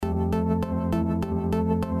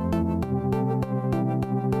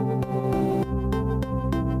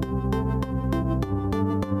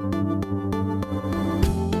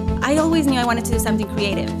always knew I wanted to do something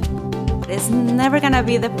creative. It's never gonna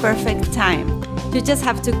be the perfect time. You just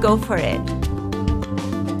have to go for it.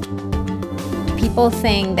 People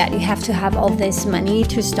think that you have to have all this money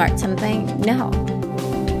to start something. No.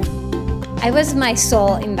 I was my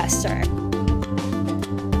sole investor.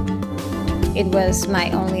 It was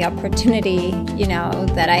my only opportunity,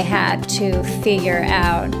 that I had to figure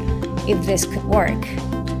out if this could work.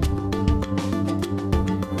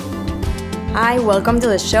 Hi, welcome to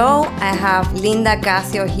the show. I have Linda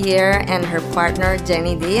Casio here and her partner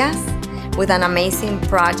Jenny Diaz with an amazing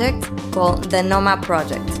project called the Nomah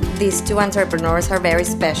Project. These two entrepreneurs are very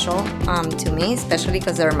special to me, especially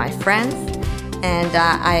because they're my friends. And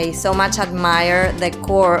I so much admire the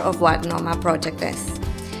core of what Nomah Project is.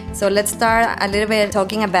 So let's start a little bit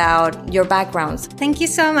talking about your backgrounds. Thank you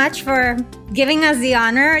so much for giving us the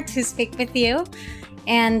honor to speak with you.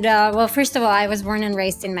 And first of all, I was born and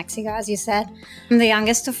raised in Mexico, as you said. I'm the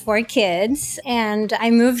youngest of 4 kids, and I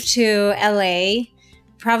moved to LA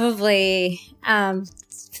probably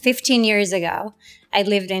 15 years ago. I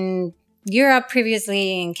lived in Europe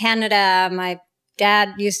previously, in Canada. My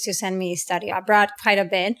dad used to send me study abroad quite a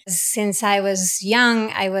bit. Since I was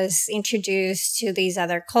young, I was introduced to these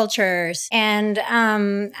other cultures. And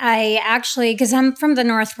I actually, because I'm from the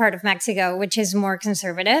north part of Mexico, which is more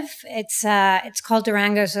conservative. It's called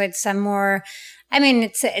Durango, so it's a more,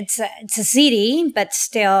 it's a city, but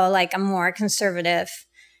still like a more conservative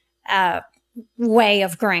way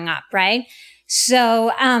of growing up, right?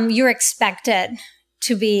 So you're expected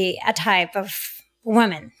to be a type of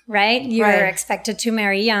woman, right? You're expected to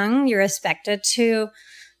marry young. You're expected to,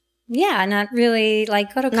 not really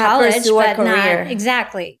like go to college, but not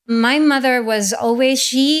exactly. My mother was always,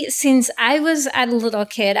 since I was a little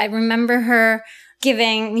kid, I remember her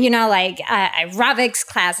giving, aerobics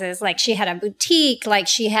classes. Like she had a boutique,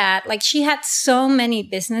 she had so many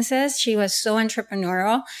businesses. She was so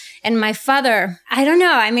entrepreneurial. And my father, I don't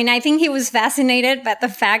know. I think he was fascinated by the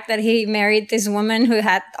fact that he married this woman who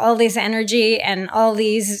had all this energy and all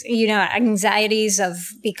these, anxieties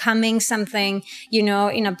of becoming something, in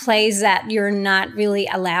a place that you're not really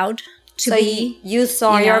allowed to be. You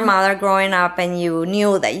saw your mother growing up and you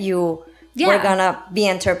knew that you were gonna be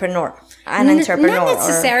an entrepreneur. Not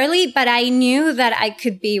necessarily, but I knew that I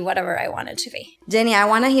could be whatever I wanted to be. Jenny, I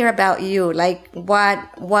want to hear about you. Like, what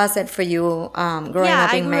was it for you growing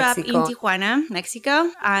up in Mexico? I grew up in Tijuana,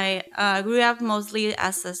 Mexico. I grew up mostly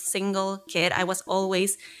as a single kid. I was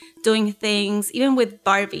always doing things, even with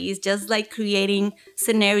Barbies, just like creating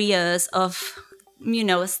scenarios of,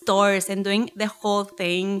 stores and doing the whole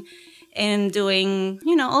thing. And doing,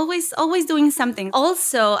 always doing something.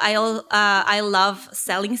 Also, I love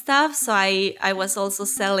selling stuff. So I was also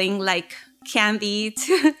selling like candy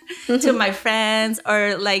to my friends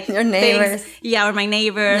or like your neighbors. Or my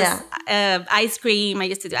neighbors. Ice cream. I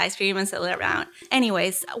used to do ice cream and sell it around.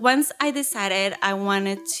 Anyways, once I decided I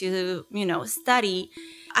wanted to, study,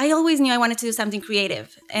 I always knew I wanted to do something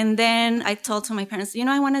creative. And then I told to my parents,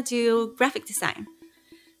 I want to do graphic design.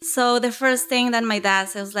 So the first thing that my dad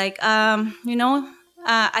said was like,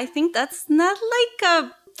 I think that's not like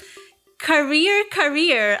a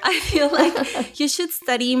career. I feel like you should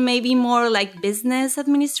study maybe more like business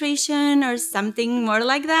administration or something more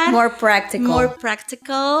like that. More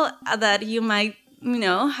practical that you might,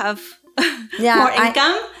 have more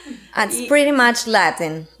income. It's pretty much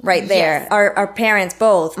Latin right there. Yes. Our parents,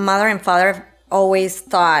 both mother and father, always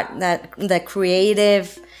thought that the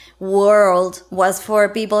creative world was for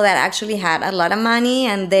people that actually had a lot of money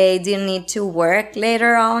and they didn't need to work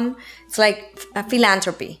later on. It's like a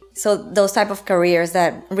philanthropy. So those type of careers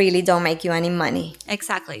that really don't make you any money.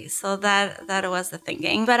 Exactly. So that was the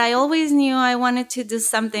thinking. But I always knew I wanted to do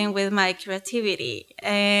something with my creativity.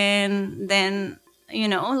 And then,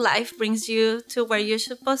 life brings you to where you're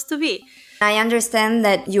supposed to be. I understand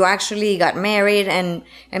that you actually got married and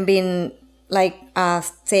been like a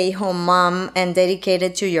stay-home mom and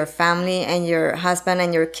dedicated to your family and your husband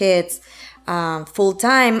and your kids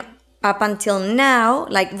full-time up until now.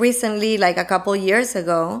 Like recently, like a couple years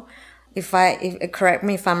ago, if correct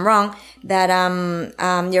me if I'm wrong, that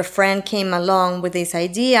your friend came along with this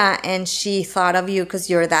idea and she thought of you because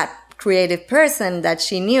you're that creative person that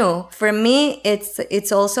she knew. For me,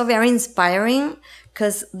 it's also very inspiring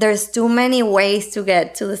because there's too many ways to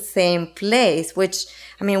get to the same place, which,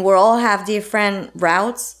 we all have different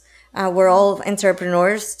routes. We're all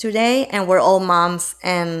entrepreneurs today and we're all moms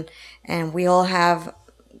and we all have,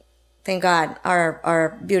 thank God,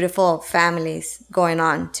 our beautiful families going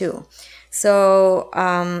on too. So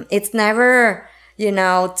it's never,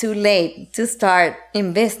 too late to start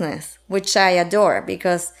in business, which I adore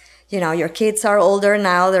because your kids are older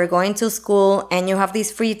now, they're going to school, and you have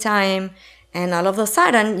this free time, and all of a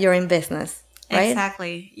sudden you're in business, right?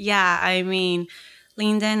 Exactly. Yeah, I mean,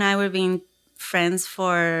 Linda and I were being friends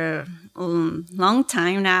for a long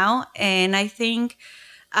time now, and I think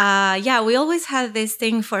we always had this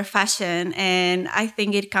thing for fashion, and I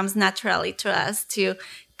think it comes naturally to us to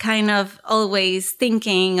kind of always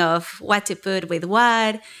thinking of what to put with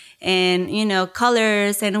what, and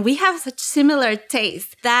colors, and we have such similar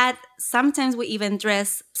taste that sometimes we even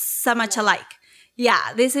dress so much alike.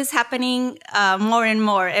 Yeah, this is happening more and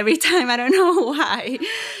more every time. I don't know why.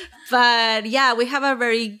 But yeah, we have a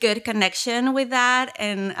very good connection with that.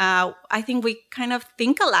 And I think we kind of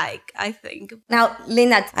think alike, I think. Now,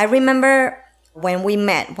 Linda, I remember when we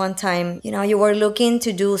met one time, you were looking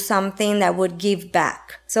to do something that would give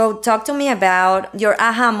back. So talk to me about your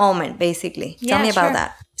aha moment, basically. Tell me about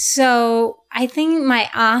that. So I think my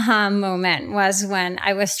aha moment was when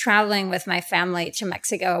I was traveling with my family to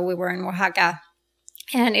Mexico. We were in Oaxaca,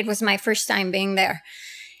 and it was my first time being there.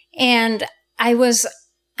 And I was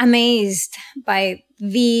amazed by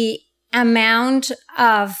the amount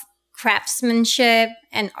of craftsmanship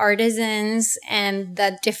and artisans and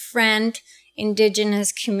the different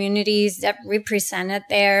indigenous communities that represented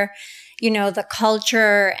there, the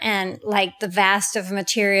culture and like the vast of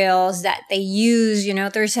materials that they use.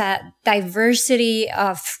 There's a diversity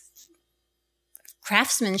of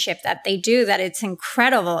craftsmanship that they do that it's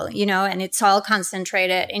incredible, and it's all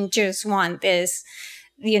concentrated in just this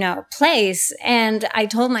place. And I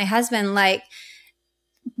told my husband,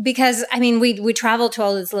 because we travel to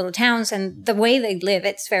all these little towns, and the way they live,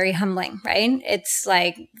 it's very humbling, right? It's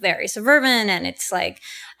very suburban, and it's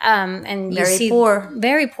and you see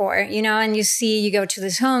very poor, and you go to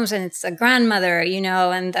these homes, and it's the grandmother,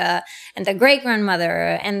 and the great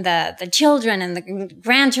grandmother, and the children and the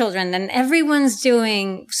grandchildren, and everyone's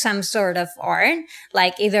doing some sort of art.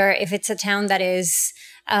 Either if it's a town that is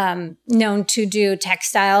known to do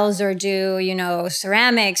textiles or do,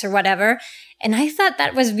 ceramics or whatever. And I thought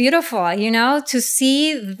that was beautiful, to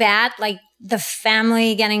see that, the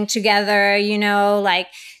family getting together,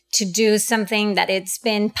 to do something that it's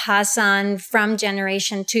been passed on from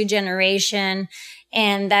generation to generation,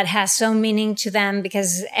 and that has so meaning to them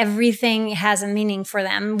because everything has a meaning for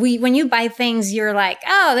them. When you buy things, you're like,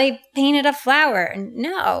 oh, they painted a flower.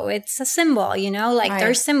 No, it's a symbol, right.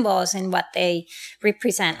 There's symbols in what they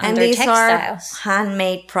represent on their textiles. Are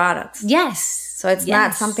handmade products. Yes. So it's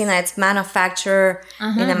not something that's manufactured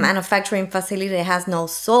in a manufacturing facility that has no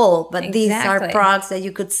soul, but these are products that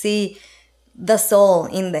you could see the soul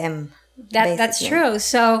in them. That's true.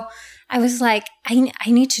 So I was like, I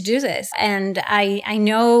need to do this. And I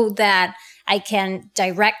know that I can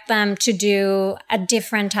direct them to do a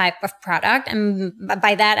different type of product. And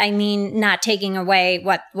by that, I mean not taking away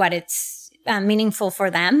what it's meaningful for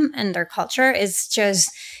them and their culture. Is just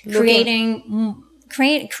creating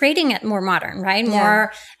it more modern, right? Yeah.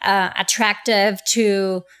 More attractive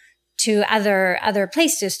to other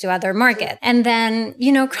places, to other markets. And then,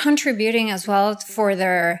 contributing as well for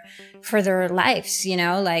their lives,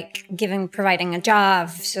 providing a job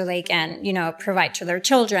so they can, provide to their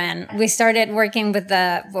children. We started working with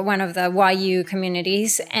one of the YU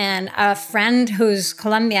communities, and a friend who's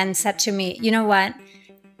Colombian said to me, you know what?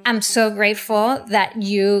 I'm so grateful that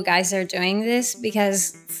you guys are doing this,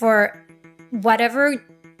 because for whatever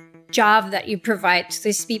job that you provide to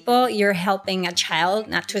these people, you're helping a child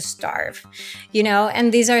not to starve,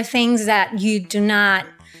 and these are things that you do not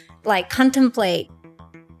contemplate.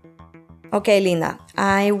 Okay, Linda,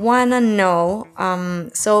 I want to know,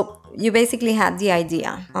 so you basically had the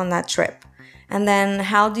idea on that trip, and then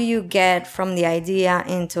how do you get from the idea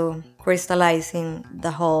into crystallizing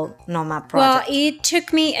the whole Nomah project? Well, it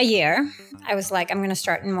took me a year. I was like, I'm going to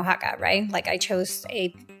start in Oaxaca, right? I chose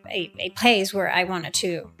a place where I wanted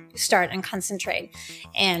to start and concentrate,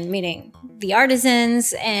 and meeting the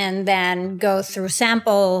artisans, and then go through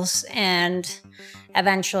samples and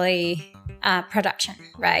eventually production,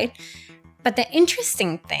 right? But the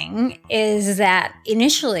interesting thing is that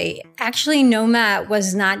initially, actually, Nomah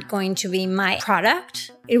was not going to be my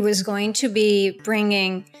product. It was going to be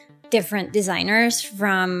bringing different designers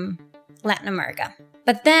from Latin America.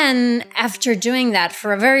 But then after doing that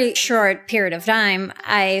for a very short period of time,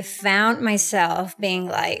 I found myself being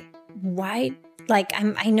like, why?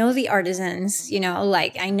 I know the artisans,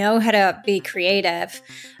 I know how to be creative.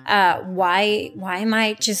 Why am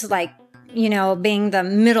I just being the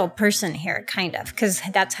middle person here, kind of, because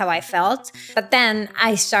that's how I felt. But then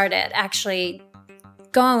I started actually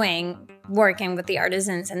going working with the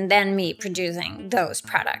artisans and then me producing those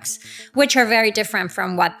products, which are very different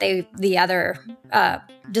from what the other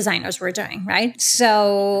designers were doing, right?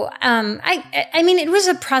 So I mean, it was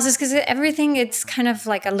a process because everything, it's kind of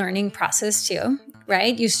like a learning process too,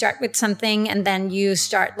 right? You start with something and then you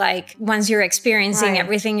start like, once you're experiencing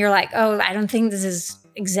everything, you're like, oh, I don't think this is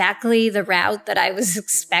exactly the route that I was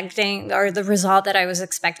expecting or the result that I was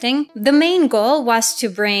expecting. The main goal was to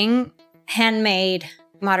bring handmade,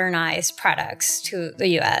 modernized products to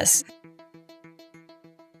the US.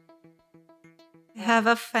 I have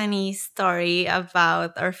a funny story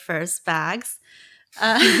about our first bags.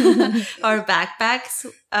 Our backpacks.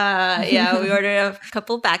 We ordered a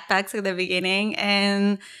couple backpacks at the beginning,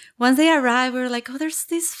 and once they arrived, we were like, oh, there's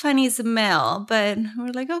this funny smell, but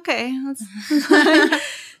we're like, okay, that's fine.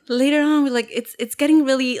 Later on, we're like, it's getting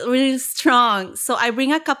really, really strong. So I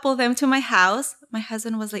bring a couple of them to my house. My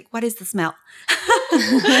husband was like, what is the smell?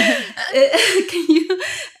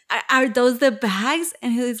 Are those the bags?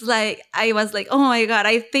 And he's like, I was like, oh my God,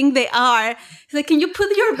 I think they are. He's like, can you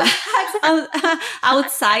put your bags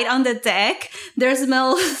outside on the deck? They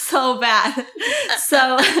smell so bad.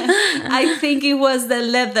 So I think it was the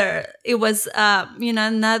leather. It was,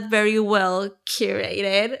 not very well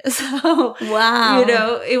curated. So, wow,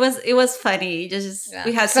 it was funny.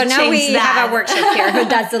 We had to so change now we that. have a workshop here who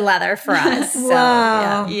does the leather for us. So,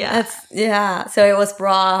 wow, yeah. So it was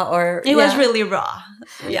raw, or it was really raw.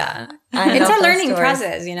 Yeah. It's a learning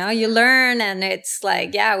process, you learn, and it's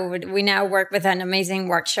like, we now work with an amazing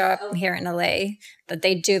workshop here in LA that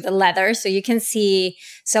they do the leather. So you can see,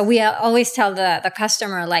 so we always tell the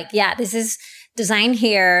customer, like, this is designed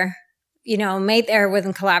here, made there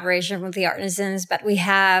in collaboration with the artisans, but we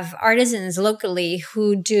have artisans locally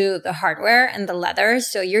who do the hardware and the leather.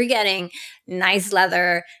 So you're getting nice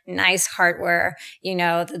leather, nice hardware,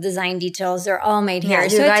 the design details, they're all made here.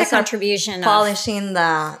 So it's a contribution polishing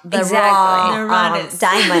the exactly. raw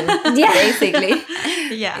diamond, basically.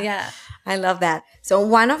 Yeah. I love that. So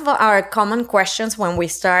one of our common questions when we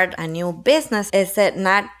start a new business is that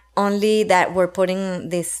not only that we're putting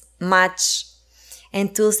this much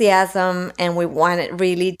enthusiasm and we want it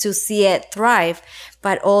really to see it thrive,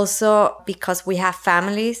 but also because we have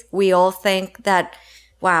families, we all think that,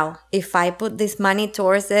 wow, if I put this money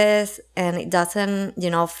towards this and it doesn't,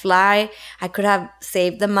 fly, I could have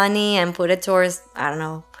saved the money and put it towards, I don't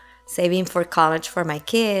know, saving for college for my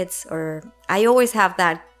kids. Or I always have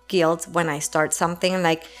that guilt when I start something,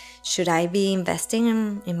 like, should I be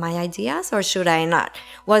investing in my ideas or should I not?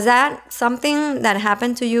 Was that something that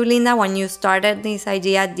happened to you, Linda, when you started this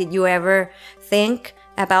idea? Did you ever think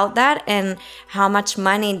about that? And how much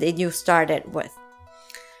money did you start it with?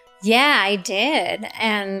 Yeah, I did.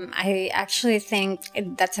 And I actually think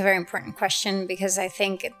that's a very important question, because I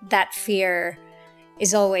think that fear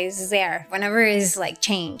is always there. Whenever is like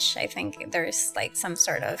change, I think there's like some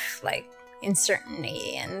sort of like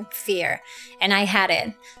uncertainty and fear. And I had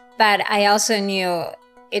it. But I also knew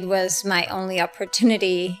it was my only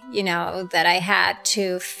opportunity, that I had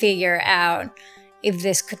to figure out if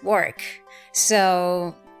this could work.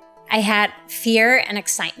 So I had fear and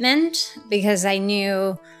excitement because I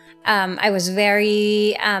knew I was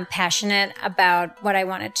very passionate about what I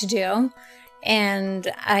wanted to do.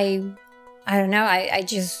 And I don't know, I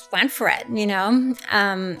just went for it,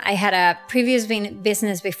 I had a previous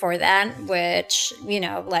business before that, which,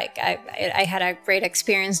 I had a great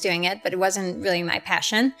experience doing it, but it wasn't really my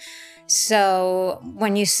passion. So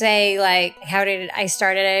when you say, like, how did I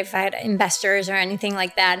start it, if I had investors or anything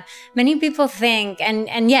like that, many people think,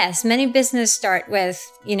 and yes, many businesses start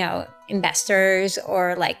with, investors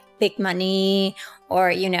or like big money or,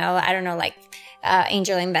 I don't know, like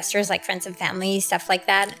angel investors, like friends and family, stuff like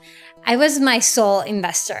that. I was my sole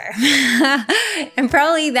investor. And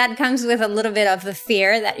probably that comes with a little bit of the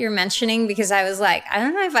fear that you're mentioning, because I was like, I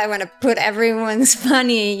don't know if I want to put everyone's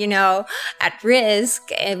money, at risk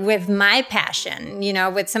with my passion,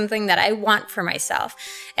 with something that I want for myself.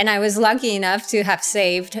 And I was lucky enough to have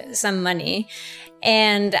saved some money.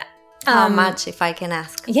 And how much, if I can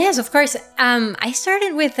ask? Yes, of course. I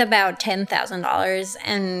started with about $10,000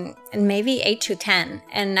 and maybe 8 to 10.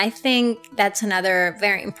 And I think that's another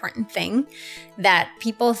very important thing, that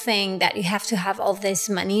people think that you have to have all this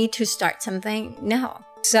money to start something. No.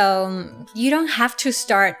 So you don't have to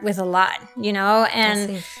start with a lot,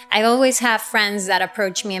 and I always have friends that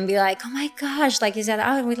approach me and be like, oh my gosh, like you said,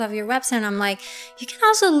 oh, we love your website. And I'm like, you can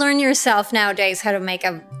also learn yourself nowadays how to make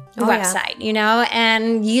a website,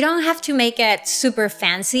 and you don't have to make it super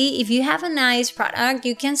fancy. If you have a nice product,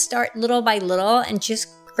 you can start little by little and just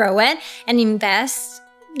grow it and invest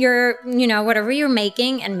whatever you're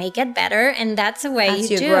making and make it better. And that's the way As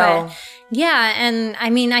you you do grow. it. Yeah. And I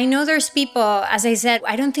mean, I know there's people, as I said,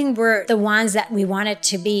 I don't think we're the ones that we wanted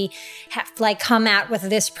to come out with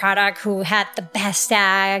this product who had the best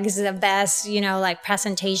tags, the best, like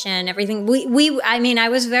presentation, everything. I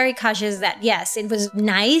was very cautious that yes, it was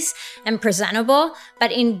nice and presentable, but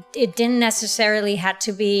it didn't necessarily have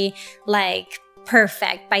to be like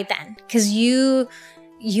perfect by then, because you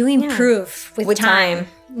improve with time.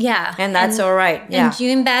 Yeah. And that's all right. Yeah. And you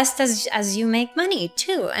invest as you make money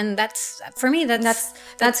too. And that's, for me,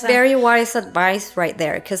 that's very wise advice right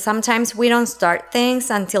there. Because sometimes we don't start things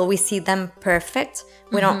until we see them perfect.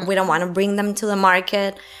 We don't want to bring them to the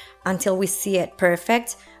market until we see it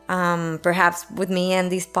perfect. Perhaps with me and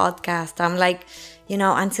this podcast, I'm like,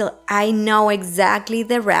 until I know exactly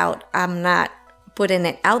the route, I'm not putting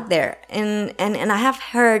it out there. And I have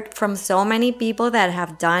heard from so many people that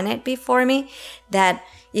have done it before me that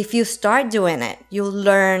if you start doing it, you'll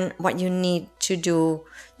learn what you need to do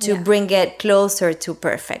to bring it closer to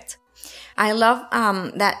perfect. I love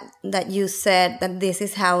that you said that this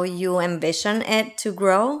is how you envision it to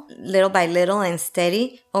grow little by little and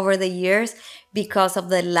steady over the years because of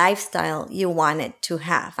the lifestyle you want it to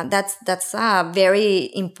have. And that's a very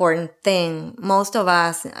important thing. Most of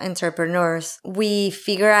us entrepreneurs, we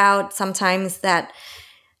figure out sometimes that,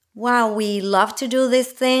 wow, we love to do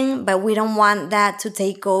this thing, but we don't want that to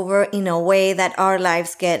take over in a way that our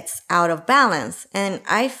lives gets out of balance. And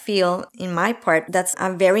I feel, in my part, that's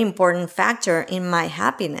a very important factor in my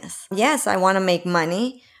happiness. Yes, I want to make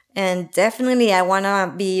money, and definitely I want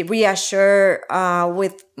to be reassured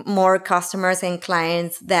with more customers and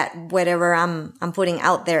clients that whatever I'm putting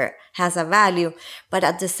out there has a value. But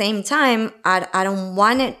at the same time, I don't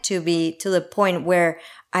want it to be to the point where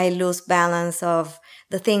I lose balance of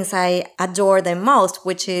the things I adore the most,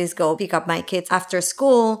 which is go pick up my kids after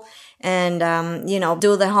school and,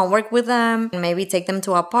 do the homework with them, maybe take them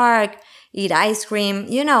to a park, eat ice cream,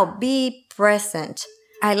 be present.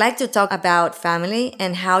 I like to talk about family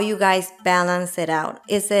and how you guys balance it out.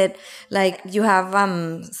 Is it like you have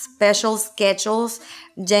special schedules?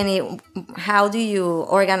 Jenny, how do you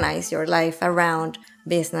organize your life around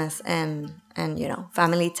business and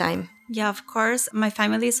family time? Yeah, of course. My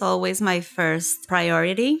family is always my first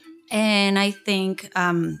priority. And I think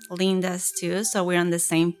Linda's too. So we're on the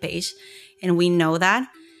same page and we know that.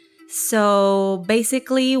 So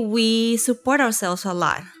basically, we support ourselves a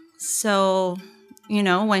lot. So,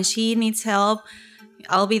 when she needs help,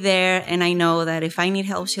 I'll be there. And I know that if I need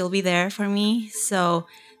help, she'll be there for me. So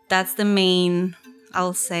that's the main,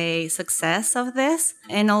 I'll say, success of this.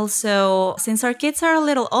 And also, since our kids are a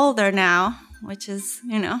little older now, which is,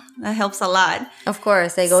 that helps a lot. Of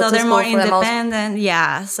course, they go to school. So they're more for independent.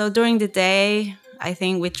 Yeah. So during the day, I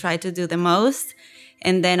think we try to do the most.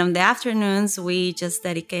 And then on the afternoons, we just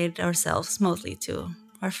dedicate ourselves mostly to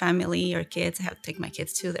our family, our kids. I have to take my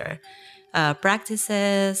kids to their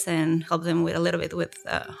practices and help them with a little bit with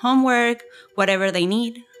homework, whatever they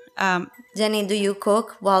need. Jenny, do you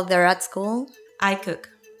cook while they're at school? I cook.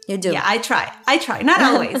 You do? Yeah, I try. Not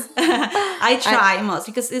always. I try most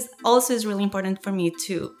because it also is really important for me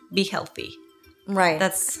to be healthy. Right.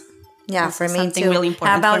 That's for me something too. really important.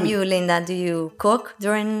 How about you, Linda? Do you cook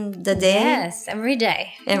during the day? Yes, every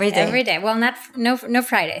day. Every day. Every day. Well, no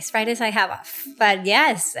Fridays. Fridays I have off. But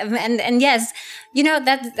yes, and yes,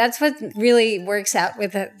 that's what really works out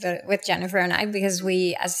with with Jennifer and I, because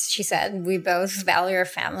we, as she said, we both value our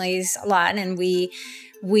families a lot, and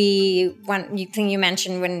one thing you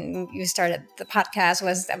mentioned when you started the podcast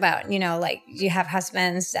was about, like you have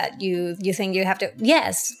husbands that you think you have to.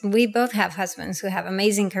 Yes, we both have husbands who have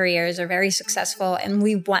amazing careers, are very successful, and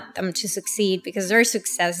we want them to succeed because their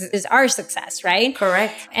success is our success, right?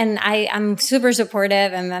 Correct. And I'm super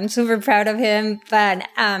supportive and I'm super proud of him,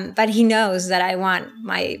 but he knows that I want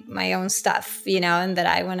my own stuff, and that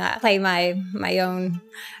I want to play my own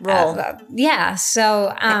role.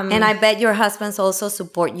 So and I bet your husbands also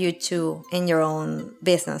support you too in your own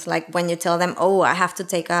business. Like when you tell them, "Oh, I have to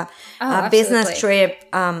take a business trip,"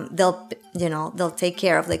 they'll take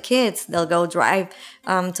care of the kids. They'll go drive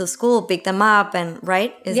to school, pick them up, and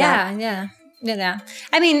right? Yeah.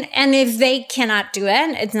 I mean, and if they cannot do it,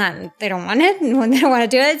 it's not they don't want it. When they don't want to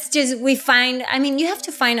do it, it's just you have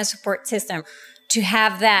to find a support system to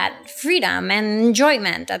have that freedom and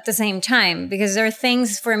enjoyment at the same time. Because there are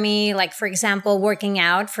things for me, like, for example, working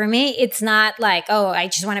out. For me, it's not like, oh, I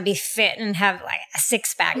just want to be fit and have like a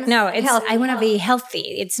six-pack. No, I want to be healthy.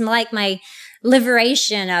 It's like my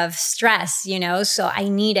liberation of stress, so I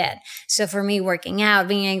need it. So for me, working out,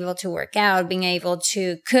 being able to work out, being able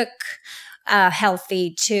to cook,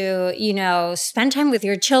 healthy, to, spend time with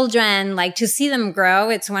your children, like to see them grow.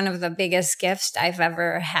 It's one of the biggest gifts I've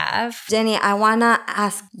ever have. Jenny, I want to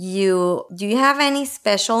ask you, do you have any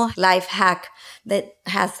special life hack that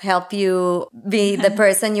has helped you be the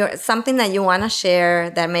person something that you want to share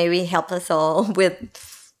that maybe help us all with?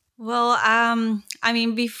 Well,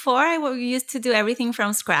 before I used to do everything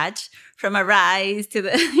from scratch, from a rice to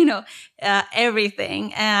the,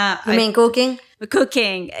 everything. You mean cooking?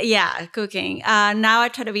 Cooking. Now I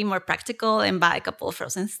try to be more practical and buy a couple of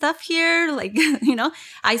frozen stuff here. Like,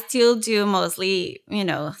 I still do mostly,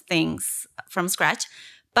 things from scratch.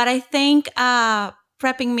 But I think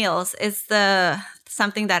prepping meals is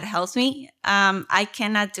something that helps me. I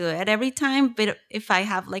cannot do it every time, but if I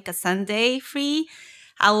have like a Sunday free,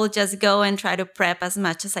 I will just go and try to prep as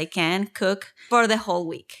much as I can, cook for the whole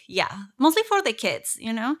week. Yeah, mostly for the kids,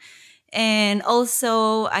 And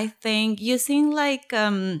also, I think using like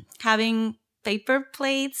having paper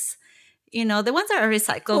plates, the ones that are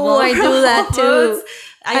recyclable. Oh, I do that too.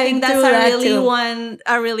 I think that's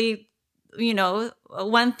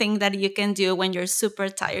one thing that you can do when you're super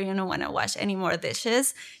tired, you don't want to wash any more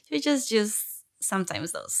dishes. You just use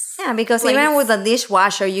sometimes those. Yeah, because plates. Even with a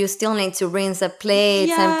dishwasher, you still need to rinse the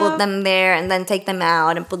plates and put them there and then take them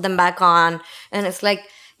out and put them back on. And it's like,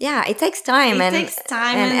 yeah, it takes time and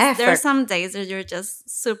effort. There are some days that you're just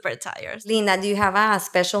super tired. Linda, do you have a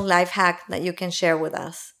special life hack that you can share with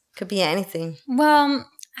us? Could be anything. Well,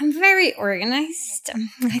 I'm very organized,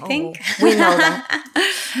 I think. We know that.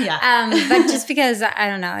 Yeah. But just because, I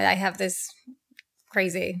don't know, I have this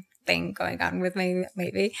crazy thing going on with me,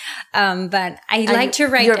 maybe. But I like to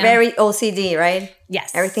write You're down. very OCD, right?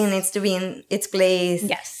 Yes. Everything needs to be in its place.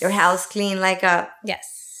 Yes. Your house clean like a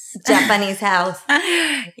Japanese house.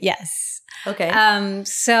 Yes. Okay.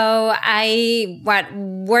 So what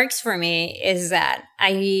works for me is that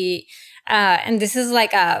and this is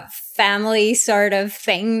like a family sort of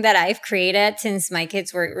thing that I've created since my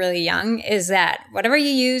kids were really young, is that whatever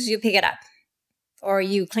you use, you pick it up or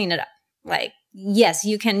you clean it up. Like, yes,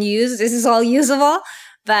 you can use, this is all usable,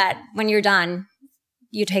 but when you're done,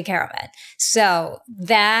 you take care of it. So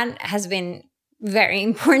that has been very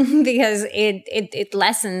important because it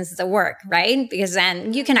lessens the work, right? Because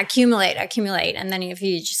then you can accumulate. And then if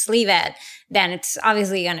you just leave it, then it's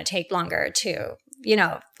obviously going to take longer to,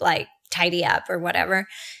 like tidy up or whatever.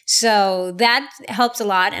 So that helps a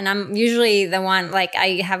lot. And I'm usually the one, like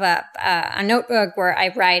I have a notebook where I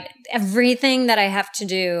write everything that I have to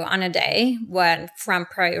do on a day, from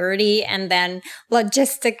priority, and then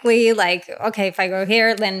logistically, like, okay, if I go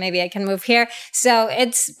here, then maybe I can move here. So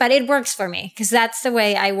but it works for me because that's the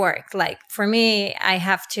way I work. Like for me, I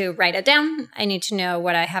have to write it down. I need to know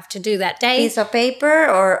what I have to do that day. Piece of paper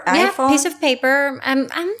or iPhone? Yeah, piece of paper. I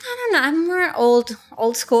don't know. I'm more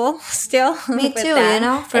old school still. Me too,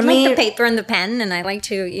 For me, like the paper and the pen, and I like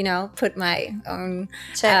to, put my own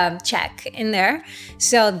check in there.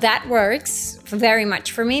 So that works very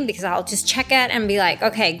much for me because I'll just check it and be like,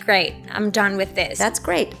 okay, great, I'm done with this. That's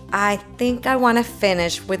great. I think I want to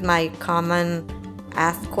finish with my common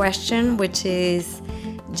asked question, which is,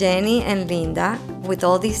 Jenny and Linda, with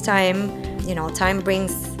all this time, time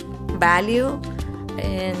brings value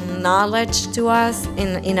and knowledge to us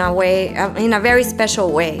in a way, in a very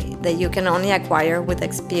special way that you can only acquire with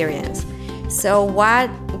experience. So what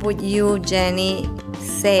would you, Jenny,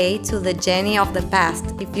 say to the Jenny of the past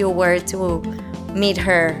if you were to meet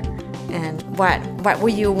her, and what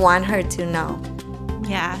would you want her to know?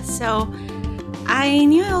 Yeah, so I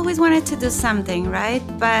knew I always wanted to do something, right?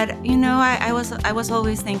 But I was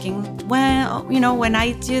always thinking, well, when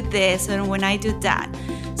I do this and when I do that.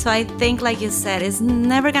 So I think, like you said, it's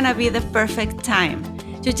never gonna be the perfect time.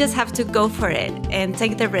 You just have to go for it and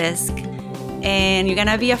take the risk. And you're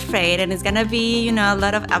gonna be afraid, and it's gonna be, a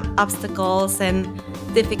lot of obstacles and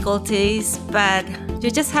difficulties, but you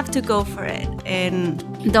just have to go for it and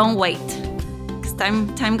don't wait, because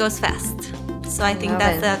time goes fast. So I think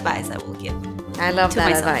that's the advice I will give. I love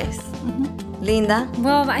that advice. Mm-hmm. Linda?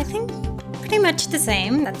 Well, I think pretty much the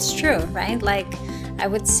same. That's true, right? Like I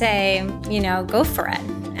would say, go for it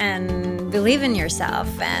and believe in yourself.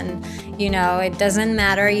 And, it doesn't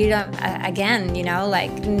matter. You don't, again,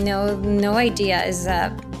 like no idea is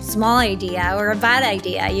a small idea or a bad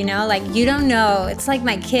idea, like you don't know. It's like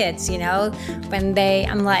my kids, when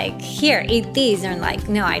I'm like, here, eat these. And they're like,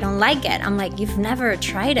 no, I don't like it. I'm like, you've never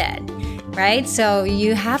tried it. right? So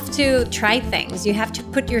you have to try things. You have to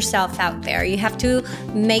put yourself out there. You have to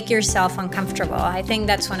make yourself uncomfortable. I think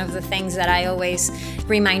that's one of the things that I always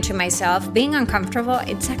remind to myself. Being uncomfortable,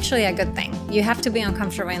 it's actually a good thing. You have to be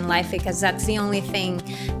uncomfortable in life because that's the only thing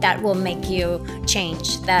that will make you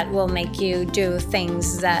change, that will make you do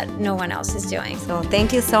things that no one else is doing. So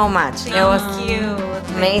thank you so much. It was you.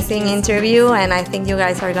 Amazing interview, and I think you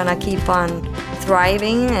guys are gonna keep on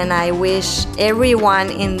thriving, and I wish everyone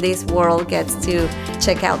in this world gets to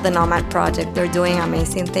check out the Nomah Project. They're doing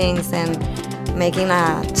amazing things and making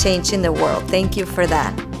a change in the world. Thank you for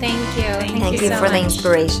that. Thank you. Thank you so for the much.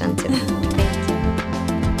 inspiration too.